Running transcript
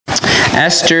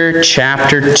Esther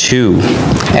chapter 2.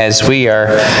 As we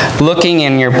are looking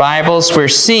in your Bibles, we're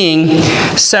seeing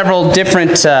several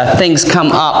different things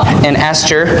come up in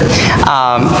Esther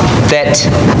that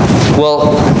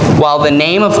will, while the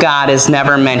name of God is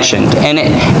never mentioned, and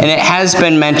it has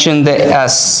been mentioned that the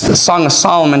Song of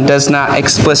Solomon does not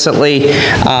explicitly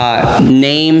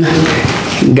name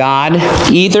God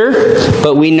either,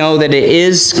 but we know that it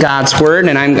is God's Word,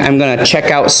 and I'm going to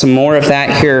check out some more of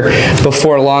that here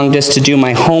before long, just to do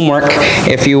my homework,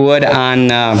 if you would,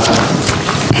 on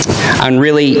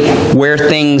really where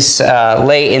things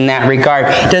lay in that regard.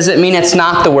 Does it mean it's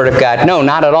not the Word of God? No,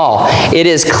 not at all. It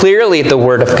is clearly the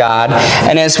Word of God.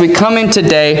 And as we come in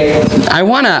today, I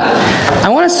want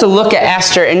us to look at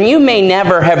Esther, and you may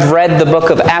never have read the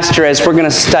book of Esther as we're going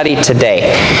to study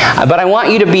today. But I want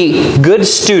you to be good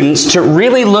students to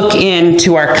really look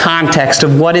into our context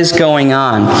of what is going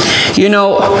on. You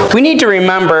know, we need to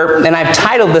remember, and I've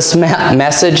titled this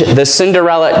message, The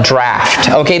Cinderella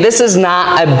Draft. Okay, this is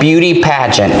not a beauty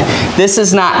pageant. This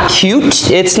is not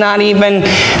cute. It's not even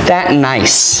that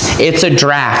nice. It's a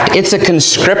draft. It's a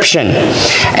conscription.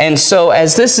 And so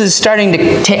as this is starting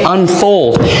to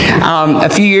unfold, a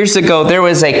few years ago there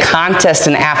was a contest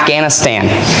in Afghanistan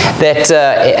that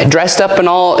dressed up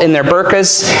in their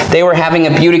burqas, they were having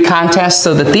a beauty contest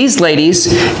so that these ladies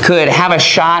could have a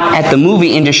shot at the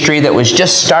movie industry that was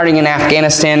just starting in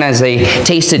Afghanistan as they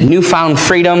tasted newfound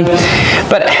freedom.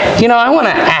 But, you know, I want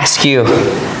to ask you,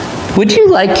 would you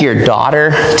like your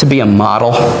daughter to be a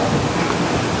model?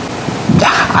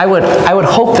 I would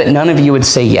hope that none of you would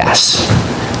say yes.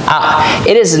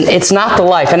 It's not the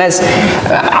life. And as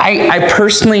I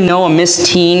personally know a Miss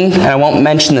Teen, and I won't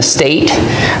mention the state,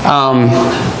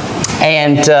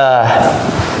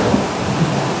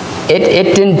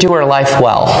 it didn't do her life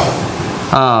well.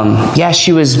 Yeah,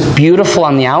 she was beautiful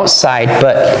on the outside,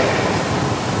 but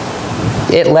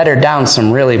it led her down some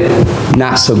really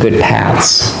not so good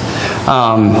paths.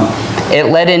 It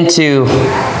led into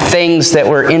things that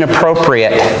were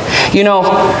inappropriate. You know,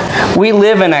 we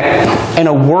live in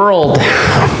a world,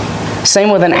 same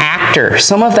with an actor.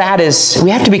 Some of that is,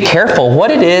 we have to be careful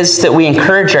what it is that we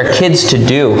encourage our kids to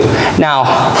do.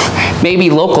 Now, maybe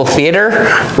local theater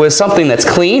with something that's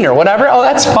clean or whatever, oh,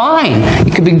 that's fine.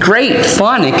 It could be great,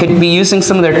 fun. It could be using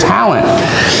some of their talent.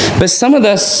 But some of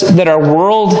this that our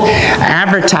world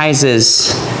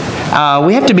advertises,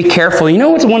 we have to be careful. You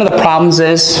know what one of the problems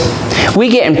is? We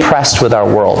get impressed with our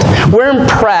world. We're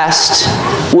impressed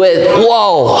with,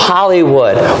 whoa,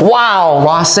 Hollywood. Wow,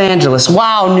 Los Angeles.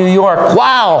 Wow, New York.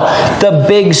 Wow, the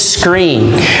big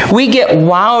screen. We get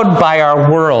wowed by our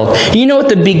world. You know what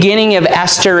the beginning of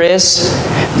Esther is?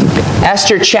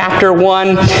 Esther chapter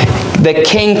 1. The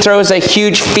king throws a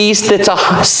huge feast that's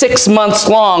 6 months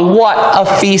long. What a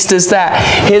feast is that?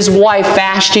 His wife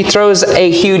Vashti throws a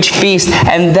huge feast,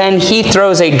 and then he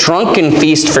throws a drunken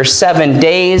feast for 7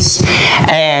 days.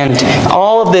 And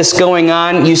all of this going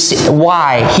on, you see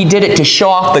why? He did it to show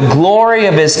off the glory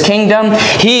of his kingdom.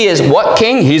 He is what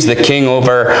king? He's the king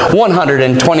over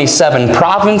 127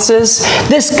 provinces.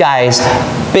 This guy's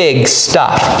big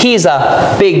stuff. He's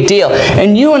a big deal.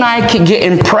 And you and I can get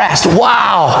impressed.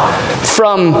 Wow!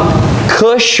 From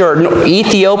Cush or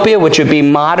Ethiopia, which would be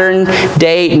modern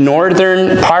day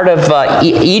northern part of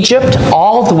Egypt,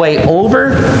 all the way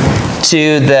over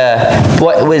to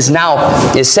what was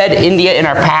now, is said India in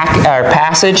our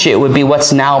passage. It would be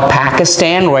what's now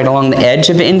Pakistan, right along the edge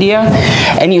of India.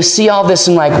 And you see all this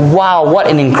and like, wow, what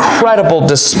an incredible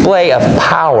display of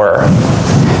power.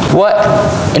 What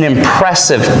an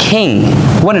impressive king.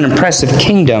 What an impressive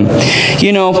kingdom.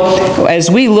 You know, as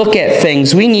we look at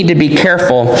things, we need to be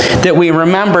careful that we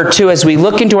remember, too, as we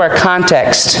look into our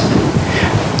context,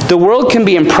 the world can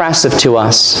be impressive to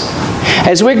us.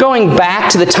 As we're going back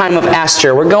to the time of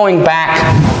Esther, we're going back,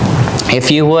 if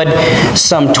you would,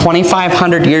 some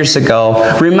 2,500 years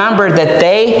ago. Remember that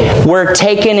they were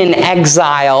taken in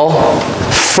exile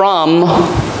from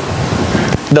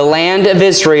the land of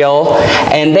Israel,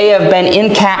 and they have been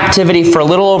in captivity for a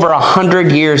little over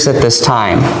 100 years at this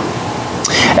time.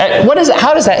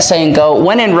 How does that saying go?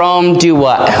 When in Rome, do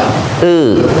what?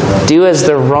 Do as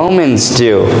the Romans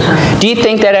do. Do you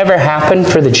think that ever happened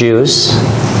for the Jews?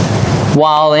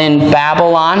 While in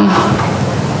Babylon,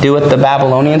 do what the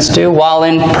Babylonians do. While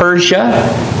in Persia,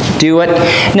 do it.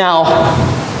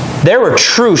 Now, there were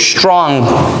true,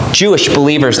 strong Jewish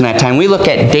believers in that time. We look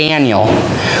at Daniel,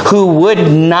 who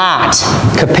would not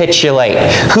capitulate,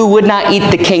 who would not eat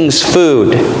the king's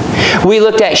food. We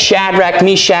looked at Shadrach,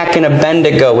 Meshach, and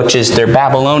Abednego, which is their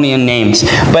Babylonian names.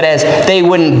 But as they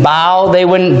wouldn't bow, they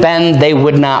wouldn't bend, they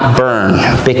would not burn,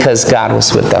 because God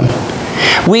was with them.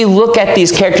 We look at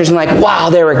these characters and like, wow,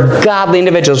 they were godly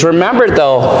individuals. Remember,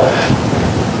 though,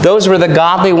 those were the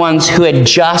godly ones who had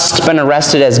just been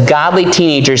arrested as godly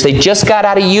teenagers. They just got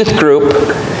out of youth group.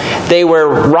 They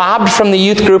were robbed from the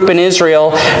youth group in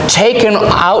Israel, taken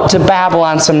out to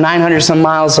Babylon some 900 some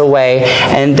miles away,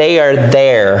 and they are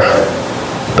there.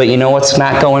 But you know what's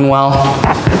not going well?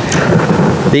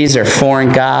 These are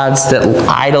foreign gods, that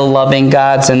idol-loving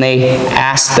gods, and they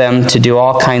asked them to do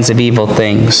all kinds of evil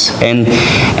things. And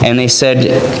they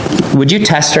said, would you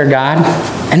test our God?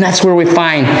 And that's where we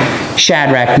find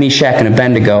Shadrach, Meshach, and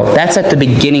Abednego. That's at the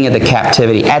beginning of the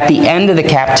captivity. At the end of the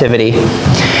captivity,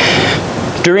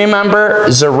 do you remember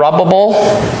Zerubbabel?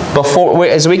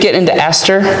 As we get into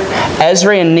Esther,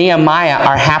 Ezra and Nehemiah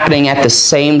are happening at the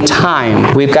same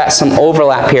time. We've got some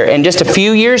overlap here. And just a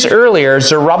few years earlier,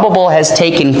 Zerubbabel has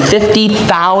taken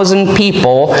 50,000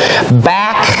 people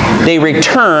back. They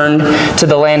returned to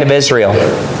the land of Israel.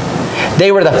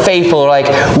 They were the faithful,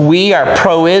 like, we are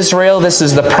pro-Israel. This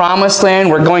is the promised land.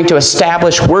 We're going to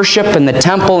establish worship in the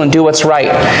temple and do what's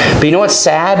right. But you know what's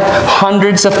sad?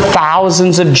 Hundreds of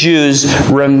thousands of Jews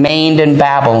remained in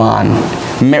Babylon.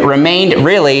 Remained,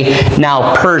 really,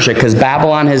 now Persia, because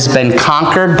Babylon has been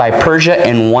conquered by Persia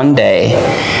in one day.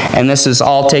 And this is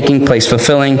all taking place,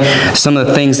 fulfilling some of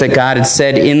the things that God had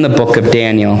said in the book of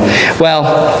Daniel.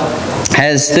 Well,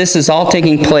 as this is all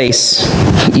taking place,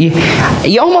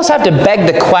 you almost have to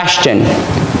beg the question,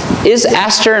 is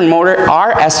Esther and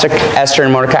Esther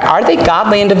and Mordecai, are they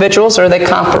godly individuals or are they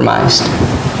compromised?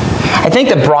 I think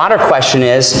the broader question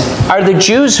is, are the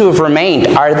Jews who have remained,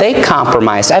 are they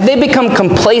compromised? Have they become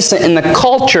complacent in the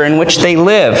culture in which they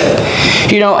live?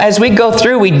 You know, as we go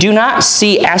through, we do not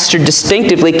see Esther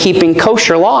distinctively keeping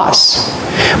kosher laws.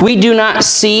 We do not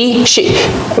see,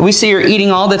 we see her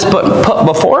eating all that's put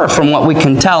before her from what we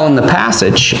can tell in the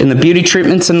passage, in the beauty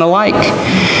treatments and the like.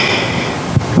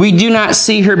 We do not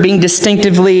see her being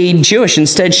distinctively Jewish.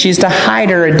 Instead, she's to hide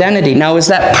her identity. Now, is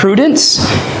that prudence?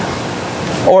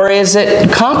 Or is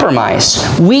it compromise?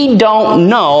 We don't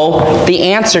know the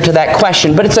answer to that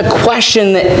question, but it's a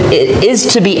question that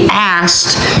is to be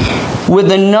asked with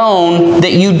the known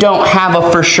that you don't have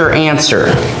a for sure answer.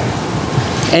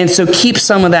 And so keep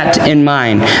some of that in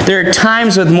mind. There are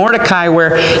times with Mordecai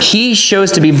where he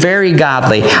shows to be very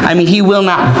godly. I mean, he will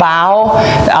not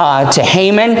bow to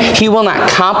Haman. He will not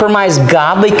compromise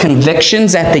godly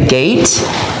convictions at the gate.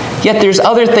 Yet there's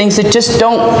other things that just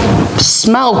don't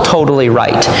smell totally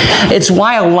right. It's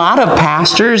why a lot of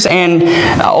pastors and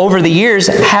over the years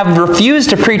have refused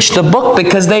to preach the book,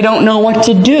 because they don't know what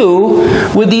to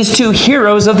do with these two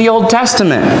heroes of the Old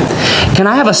Testament. Can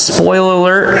I have a spoiler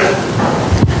alert?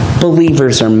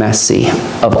 Believers are messy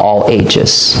of all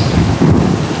ages.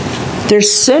 They're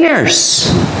sinners.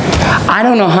 I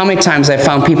don't know how many times I've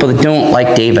found people that don't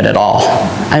like David at all.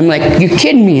 I'm like, you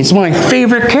kidding me? He's my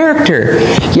favorite character.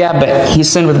 Yeah, but he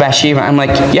sinned with Bathsheba. I'm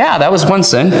like, yeah, that was one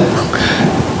sin.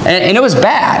 And it was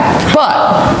bad.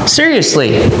 But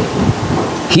seriously,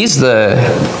 he's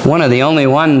one of the only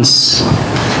ones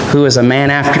who is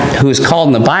who is called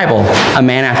in the Bible a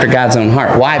man after God's own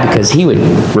heart. Why? Because he would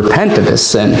repent of his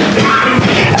sin.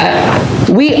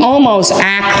 We almost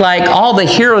act like all the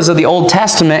heroes of the Old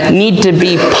Testament need to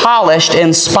be polished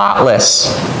and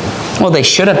spotless. Well, they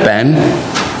should have been,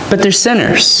 but they're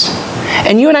sinners.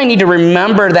 And you and I need to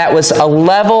remember that was a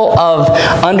level of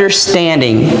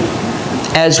understanding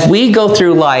as we go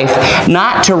through life,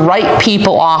 not to write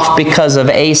people off because of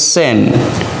a sin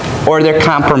or their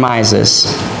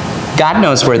compromises. God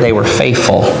knows where they were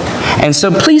faithful. And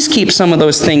so please keep some of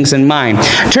those things in mind.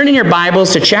 Turn in your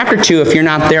Bibles to chapter 2 if you're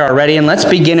not there already, and let's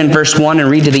begin in verse 1 and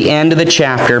read to the end of the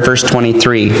chapter, verse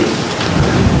 23.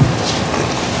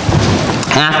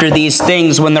 After these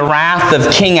things, when the wrath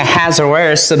of King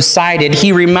Ahasuerus subsided,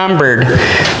 he remembered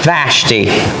Vashti,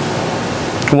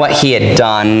 what he had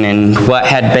done and what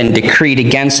had been decreed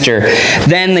against her.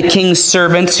 Then the king's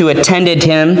servants who attended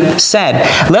him said,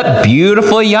 "Let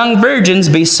beautiful young virgins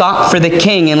be sought for the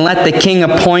king, and let the king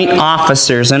appoint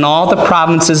officers in all the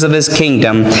provinces of his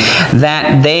kingdom,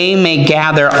 that they may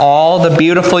gather all the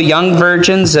beautiful young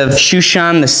virgins of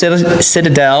Shushan the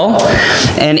citadel,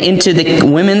 and into the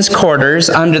women's quarters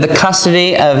under the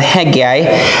custody of Hegai,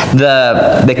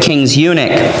 the king's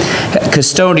eunuch,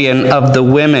 custodian of the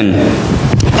women.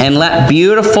 And let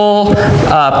beautiful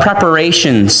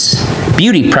preparations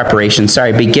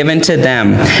be given to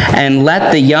them, and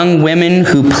let the young women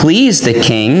who please the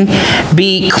king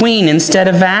be queen instead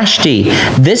of Vashti.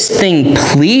 This thing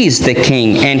pleased the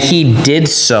king, and he did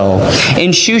so.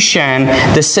 In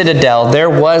Shushan, the citadel, there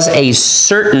was a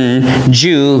certain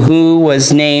Jew who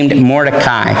was named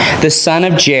Mordecai, the son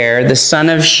of Jair, the son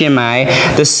of Shimei,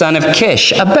 the son of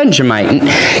Kish, a Benjamite.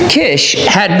 Kish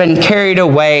had been carried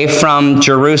away from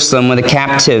Jerusalem with the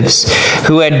captives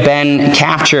who had been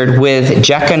captured with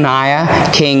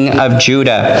Jeconiah, king of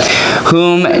Judah,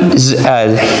 whom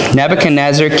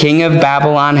Nebuchadnezzar, king of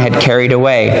Babylon, had carried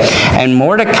away. And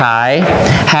Mordecai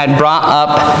had brought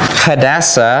up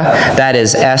Hadassah, that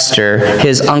is Esther,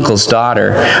 his uncle's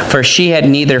daughter, for she had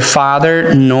neither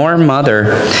father nor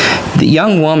mother. The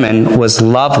young woman was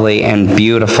lovely and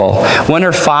beautiful. When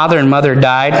her father and mother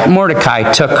died,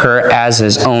 Mordecai took her as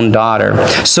his own daughter.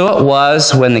 So it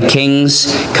was when the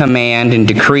king's command and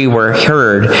decree were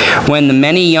heard, when the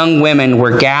many young women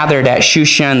were gathered at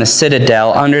Shushan the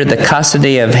citadel under the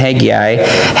custody of Hegai,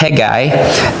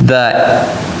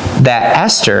 that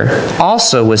Esther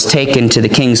also was taken to the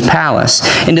king's palace,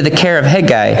 into the care of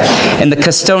Hegai, and the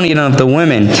custodian of the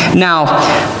women. Now,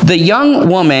 the young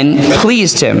woman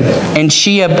pleased him, and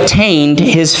she obtained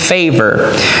his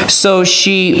favor. So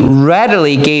she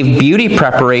readily gave beauty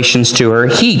preparations to her.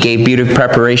 He gave beauty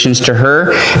preparations to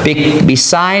her,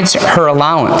 besides her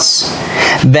allowance.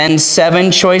 Then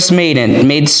 7 choice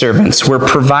maidservants were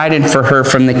provided for her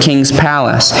from the king's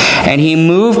palace, and he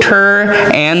moved her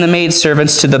and the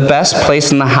maidservants to the best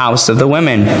place in the house of the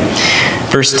women.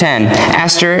 Verse 10,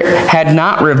 Esther had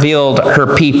not revealed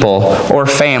her people or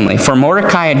family, for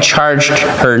Mordecai had charged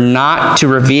her not to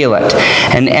reveal it.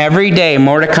 And every day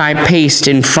Mordecai paced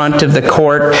in front of the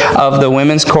court of the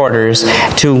women's quarters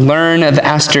to learn of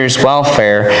Esther's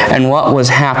welfare and what was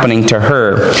happening to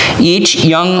her. Each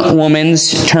young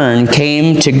woman's turn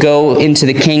came to go into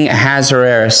the king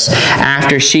Ahasuerus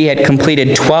after she had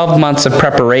completed 12 months of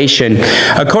preparation,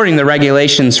 according to the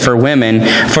regulations for women,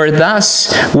 for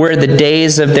thus were the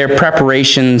days of their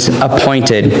preparations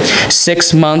appointed.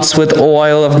 6 months with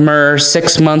oil of myrrh,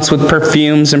 6 months with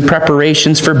perfumes and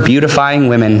preparations for beautifying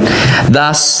women.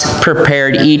 Thus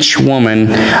prepared each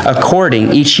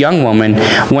young woman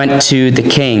went to the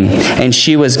king, and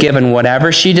she was given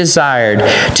whatever she desired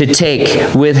to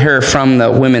take with her from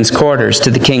the women's quarters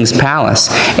to the king's palace.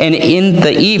 And in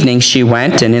the evening she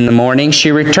went, and in the morning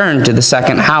she returned to the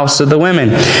second house of the women,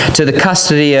 to the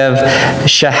custody of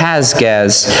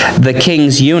Shahazgaz, the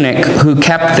king's eunuch who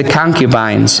kept the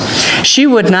concubines. She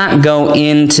would not go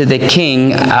in to the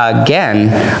king again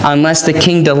unless the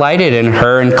king delighted in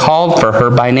her and called for her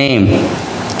by name.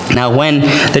 Now when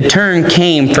the turn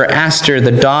came for Esther,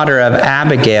 the daughter of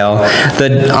Abigail,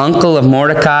 the uncle of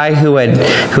Mordecai, who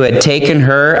had taken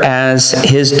her as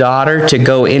his daughter to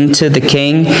go into the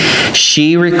king,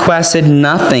 she requested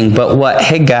nothing but what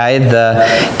Hegai,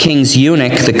 the king's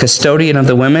eunuch, the custodian of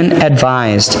the women,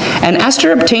 advised. And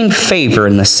Esther obtained favor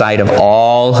in the sight of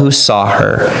all who saw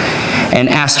her. And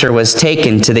Esther was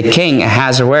taken to the king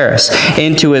Ahasuerus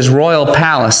into his royal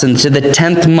palace into the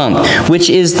 10th month, which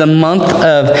is the month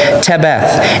of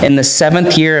Tebeth, in the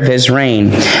 7th year of his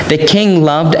reign. The king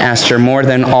loved Esther more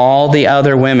than all the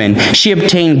other women. She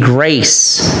obtained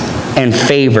grace and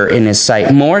favor in his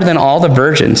sight, more than all the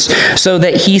virgins, so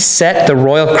that he set the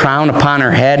royal crown upon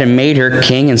her head and made her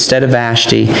king instead of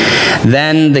Vashti.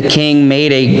 Then the king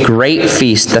made a great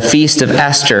feast, the feast of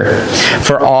Esther,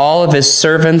 for all of his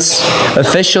servants,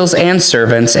 officials, and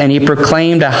servants, and he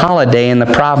proclaimed a holiday in the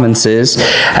provinces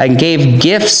and gave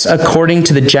gifts according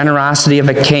to the generosity of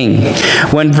a king.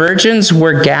 When virgins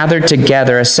were gathered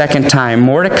together a second time,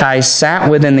 Mordecai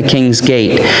sat within the king's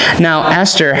gate. Now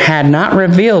Esther had not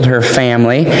revealed her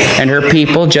family and her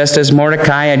people, just as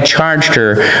Mordecai had charged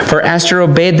her. For Esther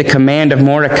obeyed the command of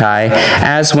Mordecai,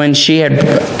 as when she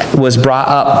was brought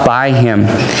up by him.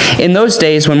 In those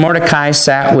days, when Mordecai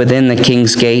sat within the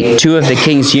king's gate, 2 of the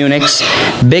king's eunuchs,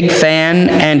 Bigthan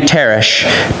and Teresh,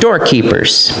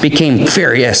 doorkeepers, became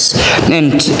furious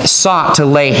and sought to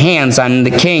lay hands on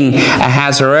the king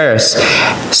Ahasuerus.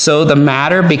 So the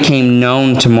matter became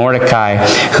known to Mordecai,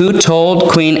 who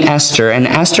told Queen Esther, and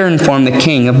Esther informed the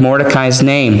king of Mordecai's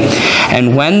name.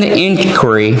 And when the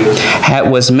inquiry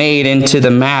was made into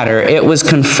the matter, it was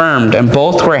confirmed, and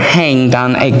both were hanged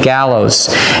on a gallows.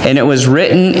 And it was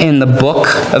written in the book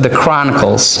of the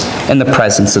Chronicles in the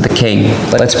presence of the king.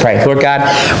 Let's pray. Lord God,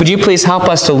 would you please help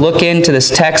us to look into this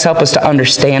text, help us to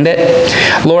understand it.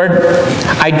 Lord,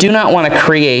 I do not want to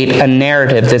create a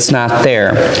narrative that's not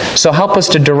there. So help us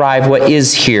to derive what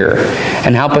is here,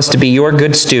 and help us to be your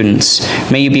good students.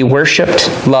 May you be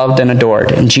worshipped, loved, and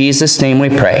adored. In Jesus' Jesus' name we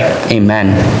pray.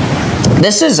 Amen.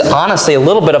 This is honestly a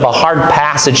little bit of a hard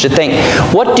passage to think,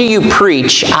 what do you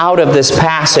preach out of this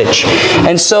passage?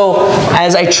 And so,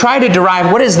 as I try to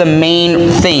derive what is the main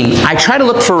theme, I try to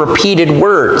look for repeated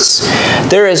words.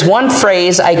 There is one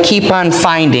phrase I keep on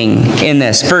finding in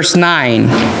this. Verse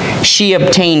 9, she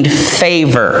obtained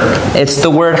favor. It's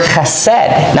the word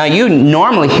chesed. Now, you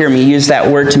normally hear me use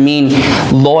that word to mean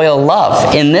loyal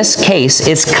love. In this case,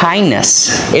 it's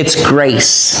kindness. It's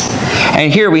grace.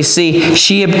 And here we see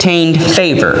she obtained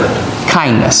favor,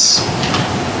 kindness,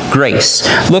 grace.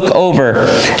 Look over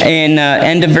in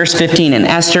end of verse 15. And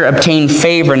Esther obtained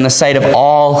favor in the sight of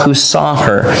all who saw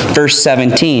her. Verse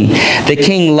 17. The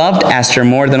king loved Esther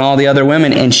more than all the other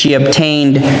women, and she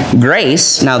obtained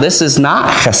grace. Now this is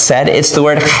not chesed. It's the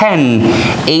word chen,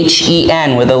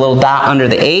 H-E-N, with a little dot under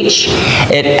the H.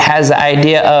 It has the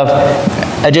idea of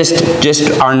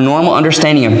just our normal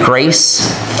understanding of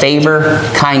grace, favor,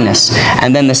 kindness.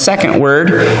 And then the second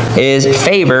word is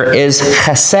favor is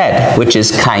chesed, which is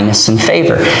kindness and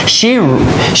favor. She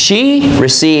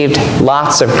received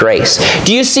lots of grace.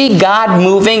 Do you see God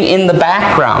moving in the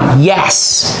background?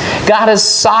 Yes. God is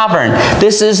sovereign.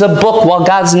 This is a book, while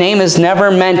God's name is never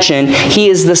mentioned, He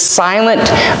is the silent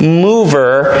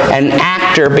mover and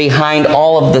actor behind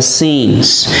all of the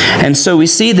scenes. And so we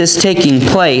see this taking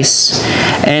place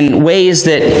in ways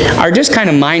that are just kind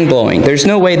of mind-blowing. There's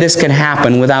no way this could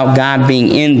happen without God being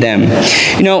in them.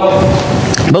 You know,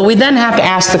 but we then have to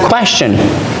ask the question,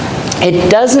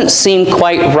 it doesn't seem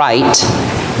quite right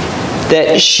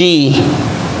that she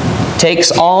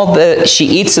takes she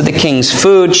eats of the king's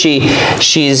food,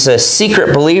 she's a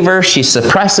secret believer, she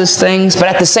suppresses things, but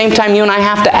at the same time you and I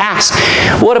have to ask,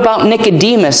 what about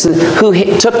Nicodemus, who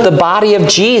took the body of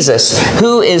Jesus,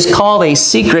 who is called a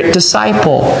secret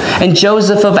disciple, and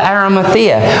Joseph of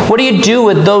Arimathea? What do you do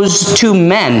with those two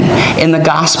men in the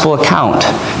gospel account?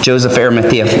 Joseph of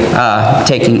Arimathea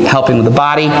helping with the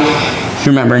body.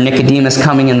 Remember Nicodemus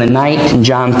coming in the night in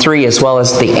John 3, as well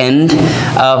as the end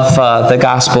of the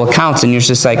gospel accounts. And you're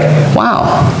just like,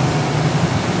 wow,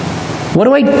 what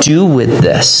do I do with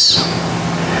this?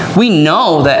 We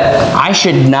know that I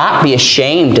should not be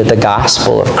ashamed of the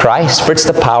gospel of Christ, for it's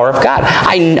the power of God.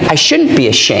 I shouldn't be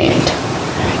ashamed.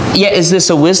 Yet, is this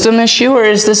a wisdom issue or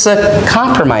is this a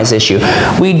compromise issue?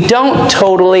 We don't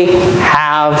totally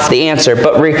have the answer,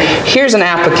 but here's an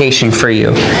application for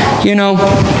you. You know,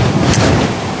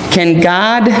 can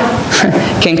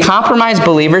compromised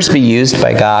believers be used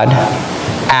by God?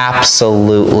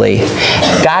 Absolutely.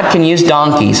 God can use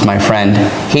donkeys, my friend.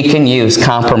 He can use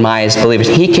compromised believers.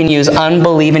 He can use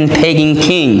unbelieving pagan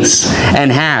kings,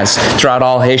 and has throughout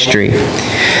all history.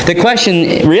 The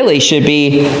question really should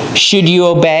be, should you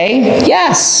obey?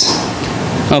 Yes.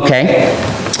 Okay.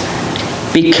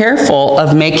 Be careful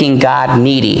of making God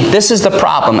needy. This is the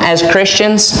problem. As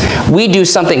Christians, we do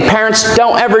something. Parents,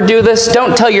 don't ever do this.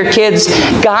 Don't tell your kids,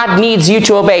 God needs you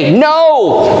to obey.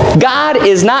 No! God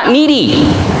is not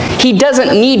needy. He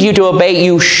doesn't need you to obey.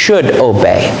 You should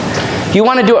obey. You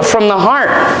want to do it from the heart.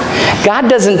 God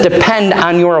doesn't depend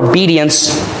on your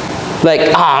obedience.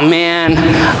 Like, oh man,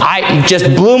 I just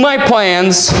blew my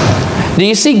plans. Do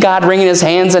you see God wringing His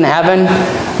hands in heaven?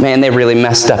 Man, they really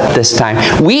messed up this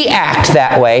time. We act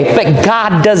that way, but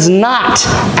God does not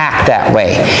act that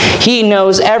way. He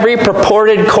knows every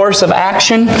purported course of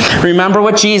action. Remember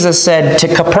what Jesus said to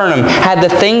Capernaum. Had the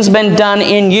things been done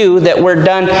in you that were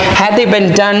done, had they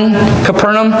been done,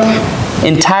 Capernaum,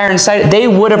 entire inside, they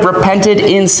would have repented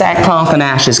in sackcloth and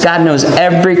ashes. God knows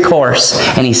every course,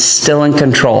 and He's still in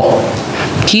control.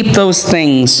 Keep those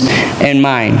things in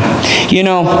mind. You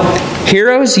know,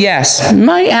 heroes, yes,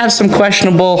 might have some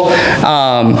questionable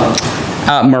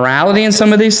morality in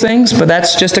some of these things, but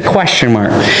that's just a question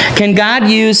mark. Can God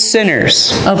use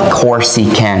sinners? Of course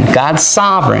He can. God's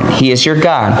sovereign. He is your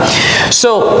God.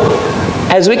 So,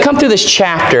 as we come through this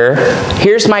chapter,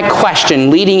 here's my question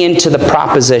leading into the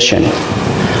proposition.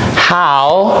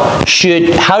 How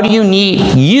do you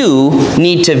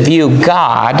need to view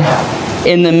God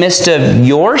in the midst of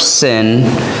your sin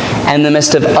and the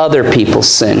midst of other people's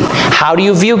sin? How do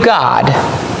you view God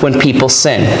when people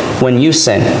sin, when you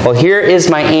sin? Well, here is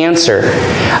my answer.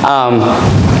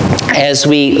 As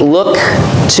we look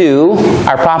to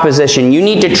our proposition, you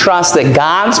need to trust that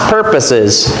God's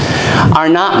purposes are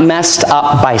not messed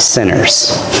up by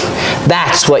sinners.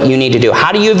 That's what you need to do.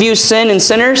 How do you view sin and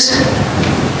sinners?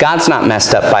 God's not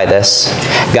messed up by this.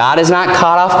 God is not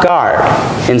caught off guard.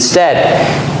 Instead,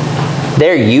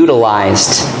 they're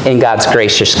utilized in God's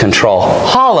gracious control.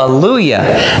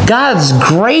 Hallelujah. God's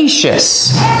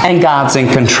gracious and God's in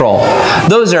control.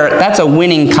 That's a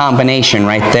winning combination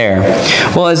right there.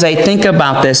 Well, as I think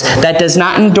about this, that does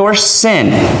not endorse sin.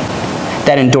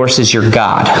 That endorses your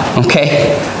God.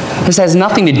 Okay? This has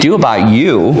nothing to do about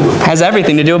you. It has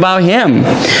everything to do about Him.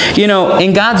 You know,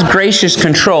 in God's gracious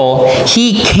control,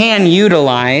 He can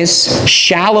utilize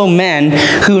shallow men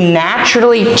who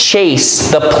naturally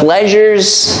chase the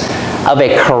pleasures of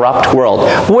a corrupt world.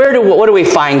 What do we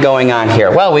find going on here?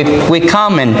 Well, we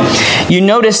come and you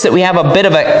notice that we have a bit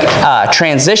of a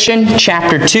transition,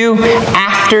 chapter 2,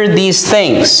 after these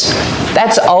things.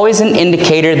 That's always an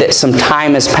indicator that some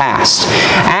time has passed.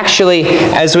 Actually,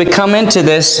 as we come into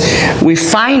this, we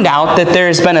find out that there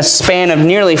has been a span of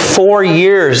nearly 4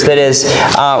 years that is,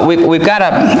 we've got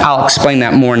to, I'll explain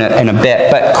that more in a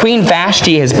bit, but Queen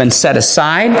Vashti has been set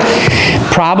aside.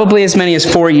 Probably as many as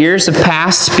 4 years have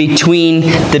passed between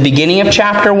the beginning of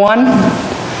chapter 1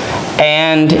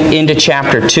 and into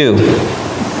chapter 2.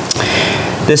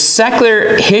 The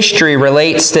secular history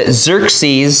relates that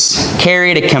Xerxes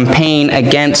carried a campaign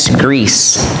against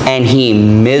Greece, and he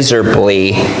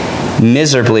miserably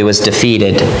was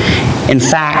defeated. In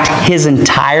fact, his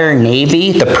entire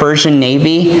navy, the Persian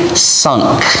navy,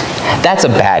 sunk. That's a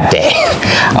bad day.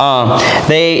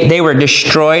 They were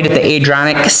destroyed at the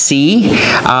Adriatic Sea.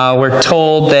 We're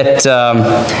told that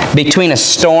between a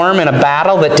storm and a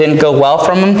battle that didn't go well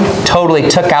from him, totally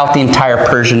took out the entire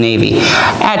Persian navy.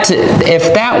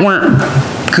 If that weren't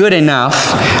good enough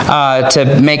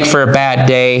to make for a bad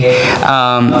day,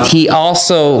 he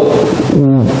also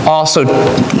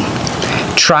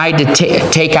tried to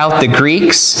take out the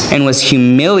Greeks and was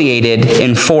humiliated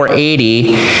in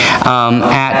 480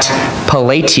 at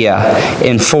Plataea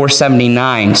in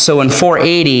 479. So in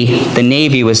 480, the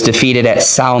navy was defeated at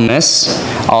Salamis,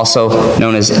 also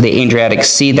known as the Adriatic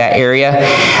Sea, that area.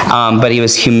 But he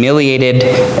was humiliated,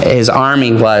 his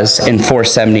army was, in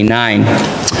 479.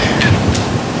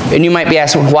 And you might be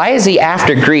asking, why is he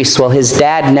after Greece? Well, his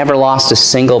dad never lost a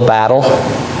single battle,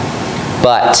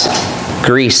 but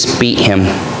Greece beat him.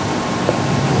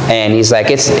 And he's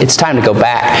like, it's time to go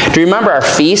back. Do you remember our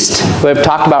feast we've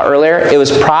talked about earlier? It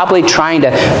was probably trying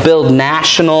to build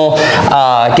national,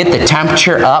 get the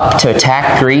temperature up to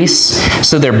attack Greece.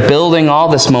 So they're building all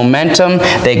this momentum.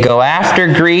 They go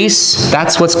after Greece.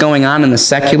 That's what's going on in the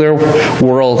secular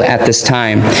world at this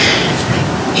time.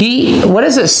 What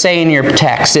does it say in your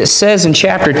text? It says in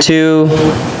chapter 2,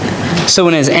 so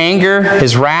in his anger,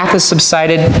 his wrath has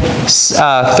subsided.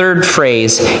 Third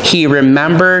phrase, he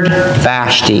remembered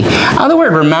Vashti. Now, the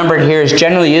word remembered here is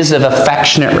generally used of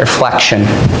affectionate reflection.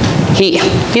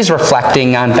 He's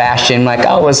reflecting on Vashti and like,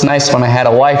 oh, it was nice when I had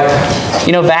a wife.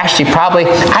 You know, Vashti probably,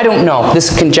 I don't know,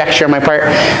 this conjecture on my part,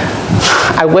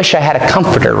 I wish I had a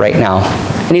comforter right now.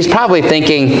 And he's probably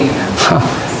thinking,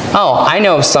 oh, I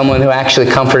know someone who actually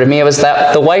comforted me. It was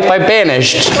the wife I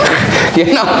banished.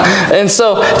 You know? And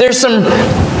so there's some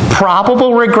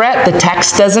probable regret. The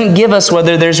text doesn't give us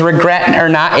whether there's regret or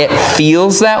not. It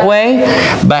feels that way.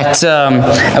 But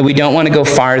we don't want to go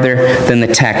farther than the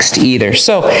text either.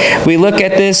 So we look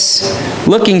at this,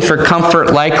 looking for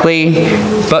comfort likely.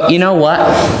 But you know what?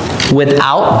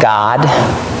 Without God,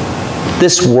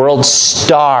 this world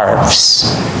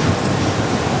starves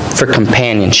for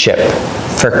companionship,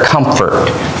 for comfort,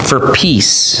 for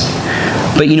peace.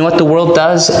 But you know what the world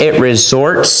does? It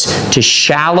resorts to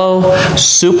shallow,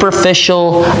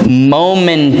 superficial,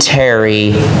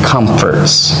 momentary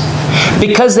comforts.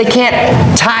 Because they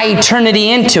can't tie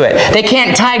eternity into it. They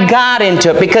can't tie God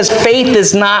into it because faith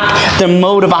is not the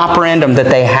mode of operandum that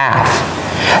they have.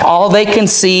 All they can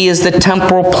see is the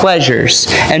temporal pleasures,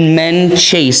 and men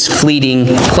chase fleeting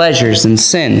pleasures and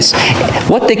sins.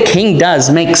 What the king does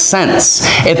makes sense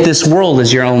if this world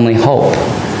is your only hope.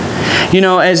 You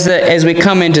know, as we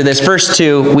come into this, verse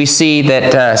 2, we see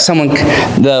that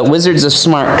the wizards of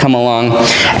smart come along,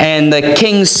 and the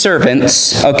king's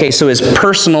servants, okay, so his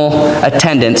personal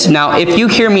attendants. Now, if you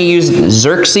hear me use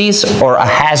Xerxes or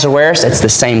Ahasuerus, it's the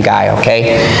same guy,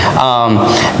 okay?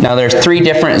 Now, there's 3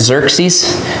 different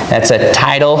Xerxes. That's a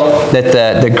title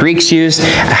that the Greeks used.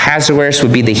 Ahasuerus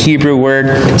would be the Hebrew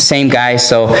word, same guy,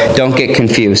 so don't get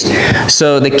confused.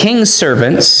 So the king's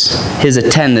servants, his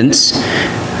attendants,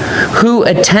 who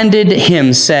attended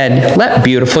him said, "Let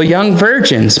beautiful young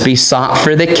virgins be sought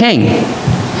for the king."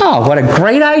 Oh, what a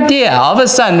great idea. All of a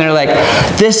sudden they're like,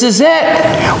 this is it.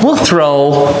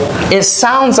 It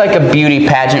sounds like a beauty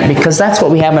pageant because that's what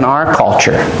we have in our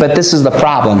culture. But this is the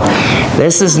problem.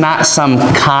 This is not some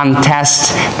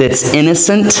contest that's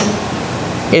innocent.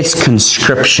 It's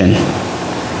conscription.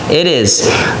 It is.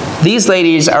 These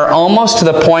ladies are almost to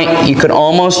the point you could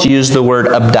almost use the word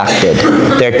abducted.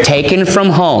 They're taken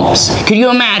from homes. Could you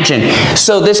imagine?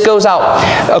 So this goes out.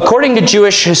 According to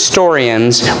Jewish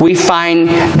historians, we find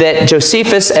that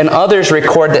Josephus and others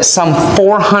record that some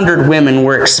 400 women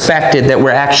were expected that were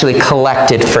actually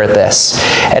collected for this.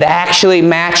 It actually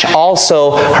matched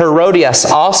also, Herodias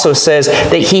also says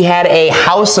that he had a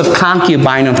house of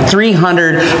concubine of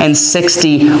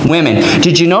 360 women.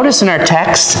 Did you notice in our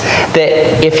text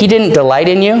that if he didn't delight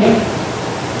in you,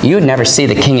 you would never see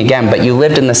the king again, but you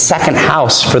lived in the second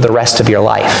house for the rest of your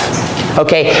life?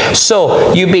 Okay,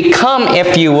 so you become,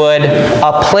 if you would,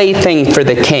 a plaything for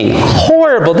the king.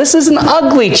 Horrible. This is an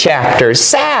ugly chapter.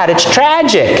 Sad. It's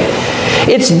tragic.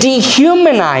 It's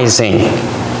dehumanizing.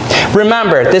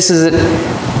 Remember, this is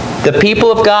the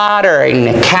people of God are in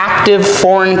a captive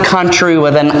foreign country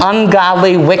with an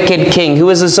ungodly, wicked king who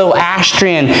is a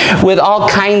Zoroastrian with all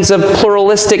kinds of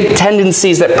pluralistic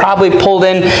tendencies that probably pulled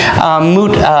in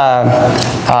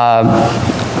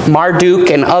Marduk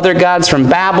and other gods from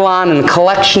Babylon and a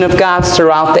collection of gods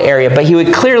throughout the area. But he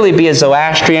would clearly be a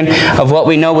Zoroastrian of what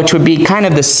we know, which would be kind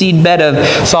of the seedbed of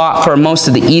thought for most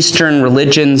of the Eastern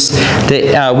religions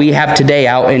that we have today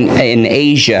out in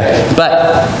Asia.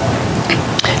 But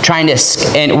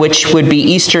which would be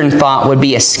Eastern thought, would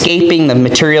be escaping the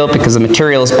material because the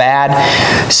material is bad.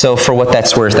 So for what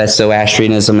that's worth, that's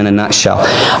Zoroastrianism in a nutshell.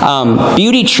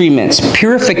 Beauty treatments,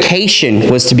 purification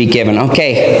was to be given.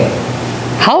 Okay,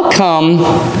 how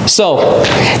come? So,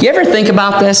 you ever think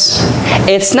about this?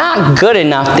 It's not good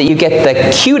enough that you get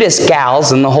the cutest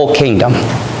gals in the whole kingdom.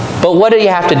 But what do you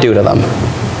have to do to them?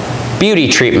 Beauty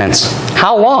treatments.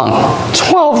 How long?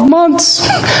 12 months.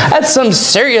 That's some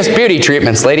serious beauty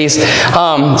treatments, ladies.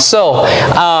 Can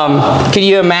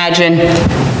you imagine?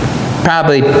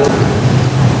 Probably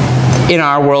in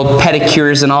our world,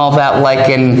 pedicures and all that, like,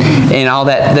 and all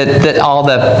that all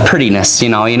the prettiness, you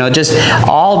know, just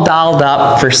all dolled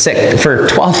up for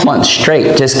 12 months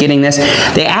straight, just getting this.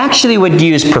 They actually would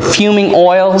use perfuming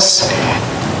oils.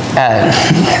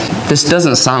 This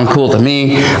doesn't sound cool to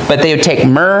me, but they would take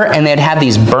myrrh and they'd have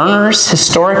these burners,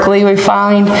 historically we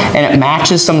find, and it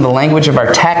matches some of the language of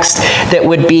our text, that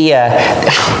would be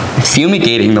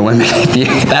fumigating the women.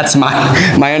 That's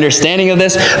my understanding of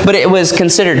this, but it was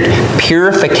considered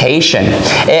purification,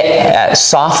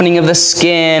 softening of the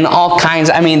skin, all kinds.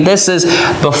 I mean, this is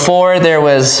before there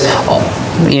was,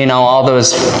 you know, all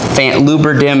those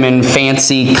Lubriderm and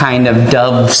fancy kind of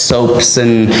Dove soaps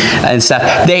and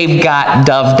stuff. They've got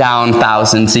Dove down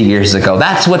thousands of years ago.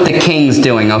 That's what the king's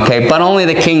doing, okay? But only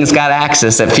the king's got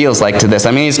access, it feels like, to this.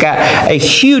 I mean, he's got a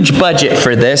huge budget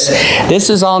for this. This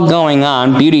is all going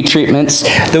on, beauty treatments.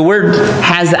 The word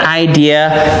has the idea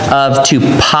of to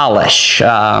polish.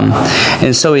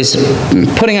 And so he's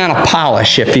putting on a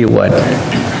polish, if you would.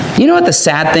 You know what the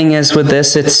sad thing is with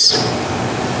this?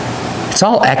 It's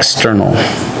all external.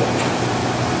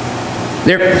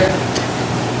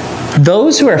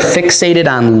 Those who are fixated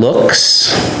on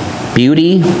looks,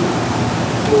 beauty, you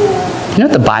know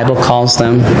what the Bible calls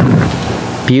them?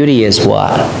 Beauty is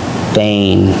what?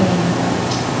 Vain.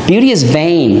 Beauty is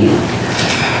vain.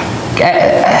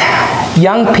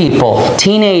 Young people,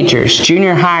 teenagers,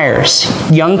 junior hires,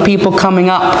 young people coming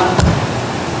up,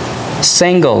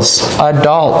 singles,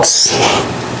 adults,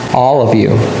 all of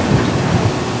you.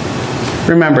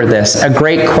 Remember this, a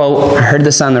great quote, I heard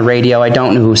this on the radio, I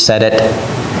don't know who said it.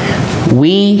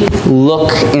 We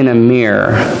look in a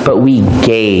mirror, but we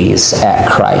gaze at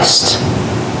Christ.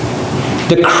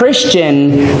 The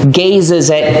Christian gazes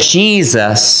at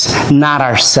Jesus, not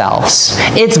ourselves.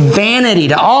 It's vanity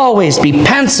to always be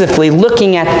pensively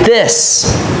looking at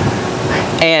this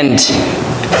and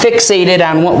fixated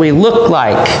on what we look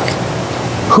like,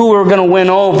 who we're going to win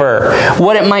over,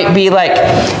 what it might be like.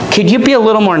 Could you be a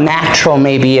little more natural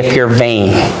maybe if you're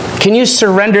vain? Can you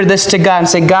surrender this to God and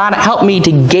say, God, help me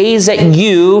to gaze at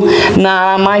you,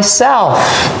 not on myself?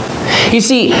 You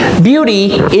see,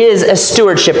 beauty is a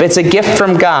stewardship. It's a gift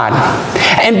from God.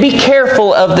 And be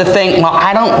careful of the thing, well,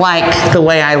 I don't like the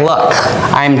way I look.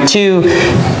 I'm too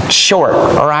short,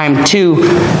 or I'm too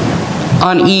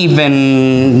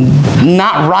uneven,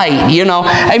 not right, you know.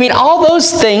 I mean, all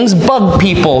those things bug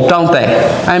people, don't they?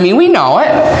 I mean, we know it.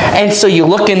 And so you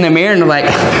look in the mirror and you're like,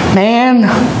 man,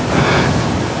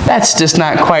 that's just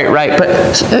not quite right.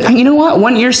 But you know what?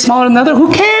 One ear's smaller than the other.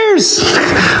 Who cares?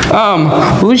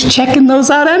 Who's checking those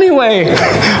out anyway?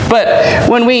 But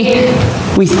when we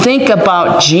think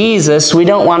about Jesus, we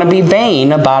don't want to be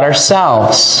vain about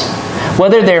ourselves.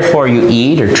 Whether therefore you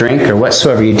eat or drink or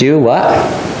whatsoever you do, what?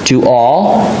 Do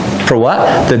all for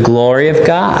what? The glory of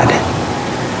God.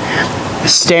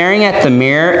 Staring at the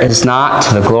mirror is not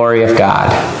to the glory of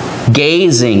God.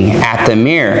 Gazing at the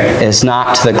mirror is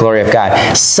not to the glory of God.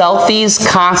 Selfies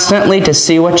constantly to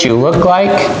see what you look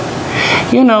like.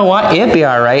 You know what? It'd be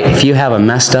all right if you have a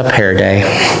messed up hair day.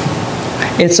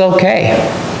 It's okay.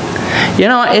 You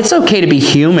know, it's okay to be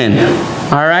human.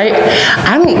 All right?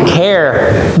 I don't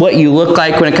care what you look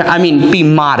like when it comes. I mean, be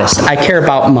modest. I care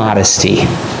about modesty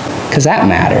because that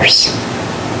matters.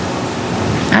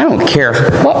 I don't care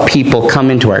what people come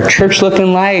into our church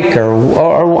looking like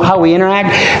or how we interact,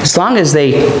 as long as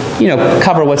they,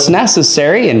 cover what's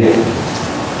necessary and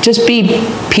just be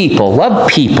people. Love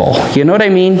people. You know what I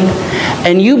mean?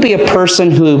 And you be a person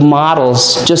who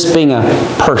models just being a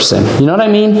person. You know what I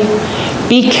mean?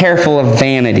 Be careful of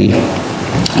vanity.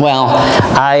 Well,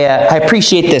 I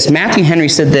appreciate this. Matthew Henry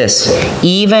said this,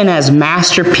 even as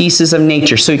masterpieces of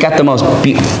nature. So you got the most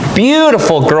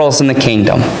beautiful girls in the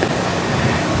kingdom.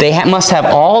 They must have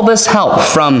all this help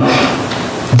from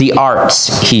the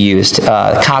arts he used,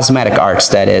 cosmetic arts,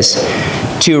 that is,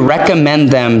 to recommend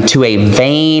them to a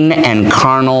vain and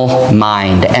carnal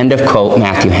mind. End of quote,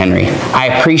 Matthew Henry.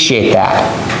 I appreciate that.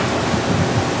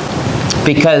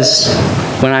 Because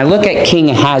when I look at King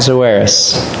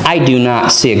Ahasuerus, I do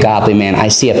not see a godly man. I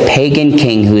see a pagan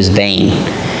king who is vain.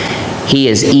 He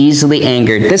is easily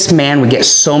angered. This man would get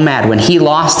so mad when he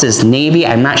lost his navy.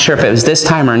 I'm not sure if it was this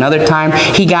time or another time.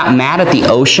 He got mad at the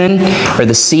ocean or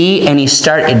the sea, and he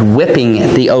started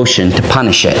whipping the ocean to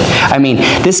punish it. I mean,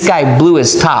 this guy blew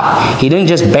his top. He didn't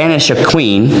just banish a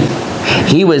queen.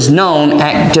 He was known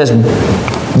at just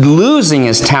losing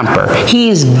his temper.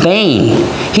 He's vain.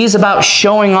 He's about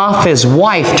showing off his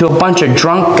wife to a bunch of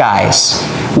drunk guys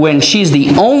when she's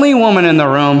the only woman in the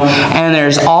room and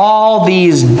there's all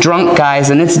these drunk guys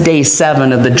and it's day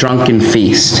 7 of the drunken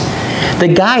feast. The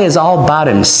guy is all about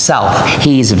himself.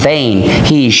 He's vain.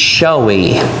 He's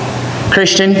showy.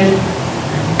 Christian,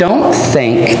 don't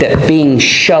think that being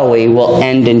showy will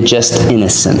end in just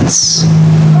innocence.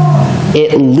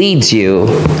 It leads you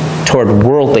toward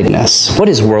worldliness. What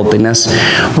is worldliness?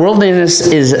 Worldliness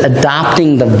is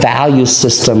adopting the value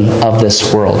system of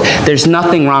this world. There's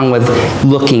nothing wrong with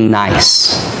looking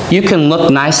nice. You can look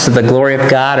nice to the glory of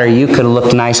God, or you can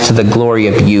look nice to the glory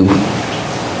of you.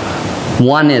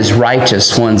 One is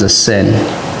righteous, one's a sin.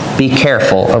 Be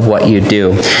careful of what you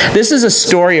do. This is a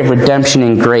story of redemption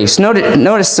and grace.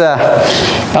 Notice,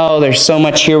 there's so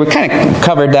much here. We kind of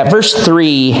covered that. Verse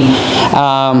 3,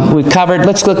 we covered.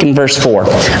 Let's look in verse 4.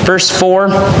 Verse 4,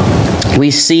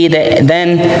 we see that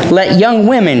then let young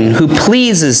women who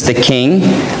pleases the king,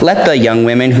 let the young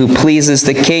women who pleases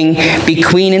the king be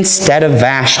queen instead of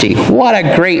Vashti. What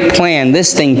a great plan.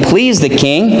 This thing pleased the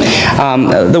king.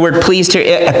 The word pleased here,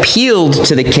 it appealed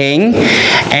to the king,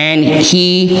 and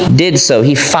he did so.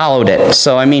 He followed it.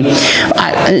 So, I mean,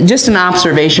 just an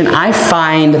observation, I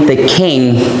find the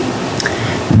king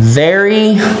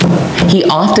he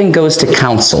often goes to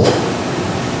counsel.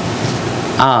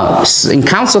 And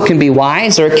counsel can be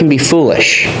wise or it can be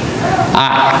foolish.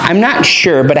 I'm not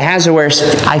sure, but Ahasuerus,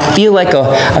 I feel like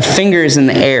a finger is in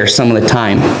the air some of the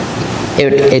time.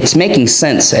 It's making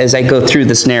sense as I go through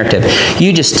this narrative.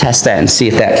 You just test that and see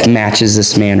if that matches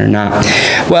this man or not.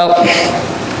 Well,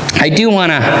 I do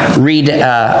want to read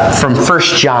from 1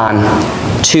 John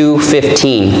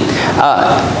 2:15.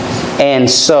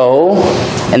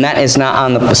 And that is not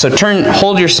on the... So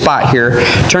hold your spot here.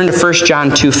 Turn to 1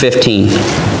 John 2:15.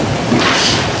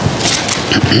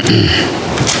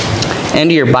 End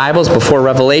of your Bibles before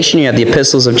Revelation, you have the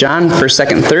epistles of John, 1st,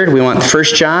 2nd, 3rd. We want 1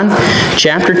 John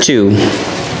chapter 2.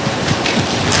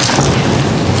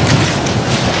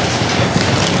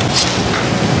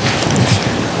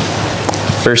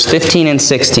 Verse 15 and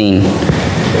 16.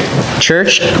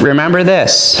 Church, remember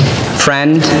this.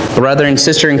 Friend, brother, and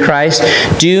sister in Christ,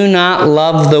 do not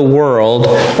love the world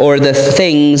or the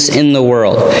things in the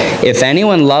world. If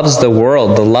anyone loves the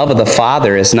world, the love of the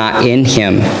Father is not in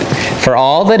him. For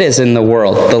all that is in the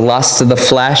world, the lust of the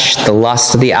flesh, the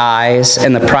lust of the eyes,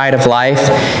 and the pride of life,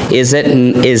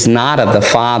 is not of the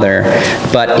Father,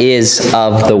 but is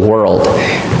of the world.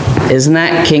 Isn't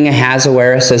that King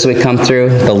Ahasuerus as we come through?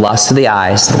 The lust of the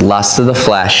eyes, the lust of the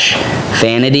flesh,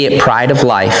 vanity, pride of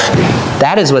life.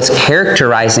 That is what's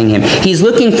characterizing him. He's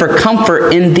looking for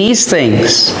comfort in these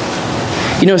things.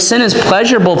 Sin is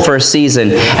pleasurable for a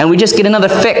season, and we just get another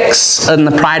fix in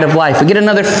the pride of life. We get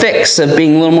another fix of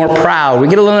being a little more proud. We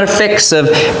get another fix of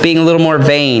being a little more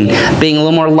vain, being a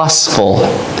little more lustful.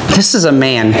 This is a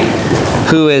man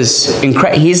who is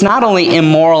incredible. He's not only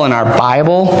immoral in our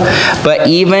Bible, but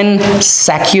even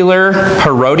secular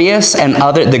Herodias and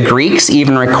the Greeks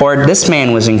even record this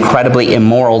man was incredibly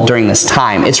immoral during this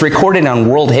time. It's recorded on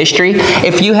world history.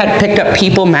 If you had picked up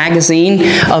People magazine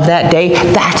of that day,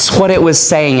 that's what it was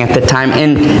saying at the time.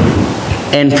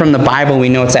 And from the Bible, we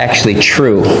know it's actually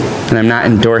true. And I'm not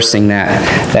endorsing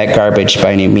that garbage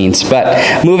by any means.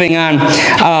 But moving on,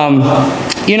 I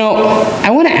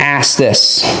want to ask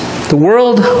this. The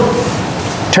world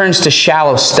turns to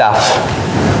shallow stuff.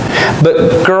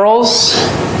 But girls,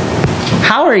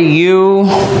 how are you?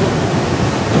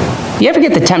 You ever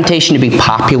get the temptation to be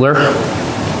popular?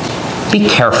 Be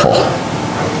careful.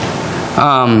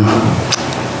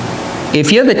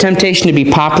 If you have the temptation to be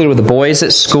popular with the boys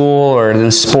at school or in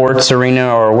the sports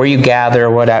arena or where you gather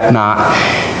or whatnot,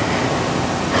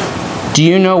 do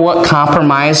you know what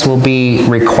compromise will be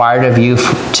required of you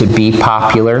to be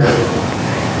popular?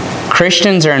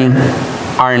 Christians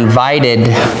are invited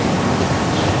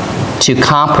to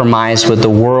compromise with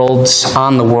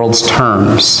on the world's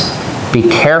terms. Be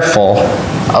careful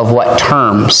of what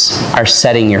terms are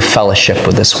setting your fellowship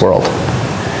with this world.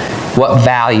 What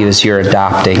values you're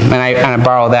adopting. And I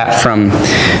borrow that from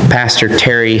Pastor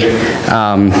Terry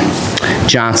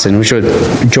Johnson, which was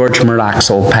George Murdoch's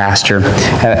old pastor.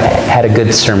 Had a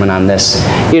good sermon on this.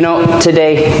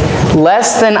 Today,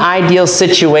 less than ideal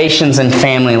situations in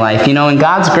family life. In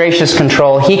God's gracious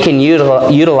control, He can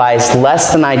utilize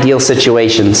less than ideal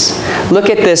situations. Look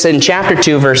at this in chapter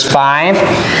 2, verse 5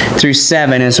 through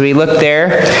 7. As we look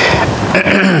there,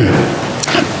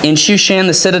 in Shushan,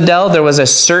 the citadel, there was a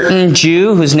certain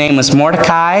Jew whose name was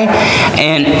Mordecai,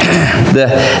 and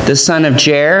the son of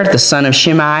Jair, the son of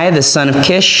Shimei, the son of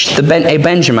Kish, a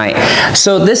Benjamite.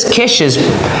 So this Kish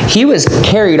he was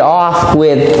carried off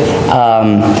with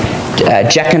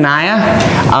Jeconiah.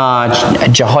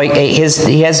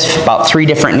 He has about 3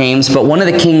 different names, but one of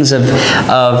the kings of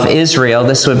Israel,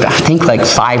 this would, I think, like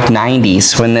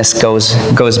 590s when this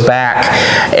goes back.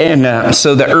 And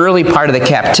so the early part of the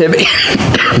captivity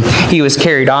he was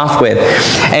carried off with.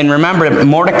 And remember,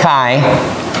 Mordecai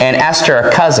and Esther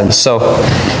are cousins, so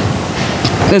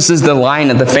this is the line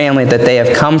of the family that they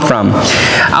have come from.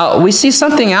 We see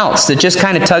something else that just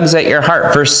kind of tugs at your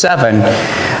heart. Verse 7.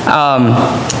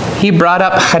 He brought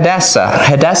up Hadassah.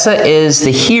 Hadassah is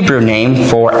the Hebrew name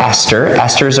for Esther.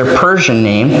 Esther is a Persian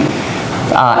name.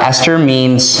 Esther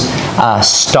means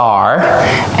star,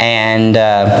 and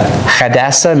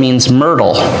Hadassah means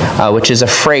myrtle, which is a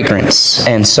fragrance.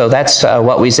 And so that's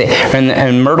what we say.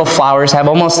 And myrtle flowers have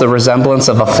almost the resemblance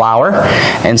of a flower.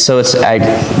 And so I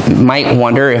might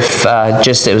wonder if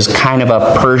it was kind of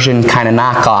a Persian kind of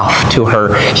knockoff to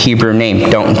her Hebrew name.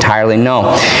 Don't entirely know.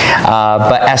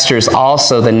 But Esther is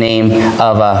also the name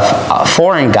of a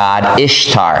foreign god,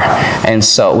 Ishtar, and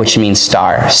so which means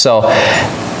star. So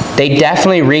they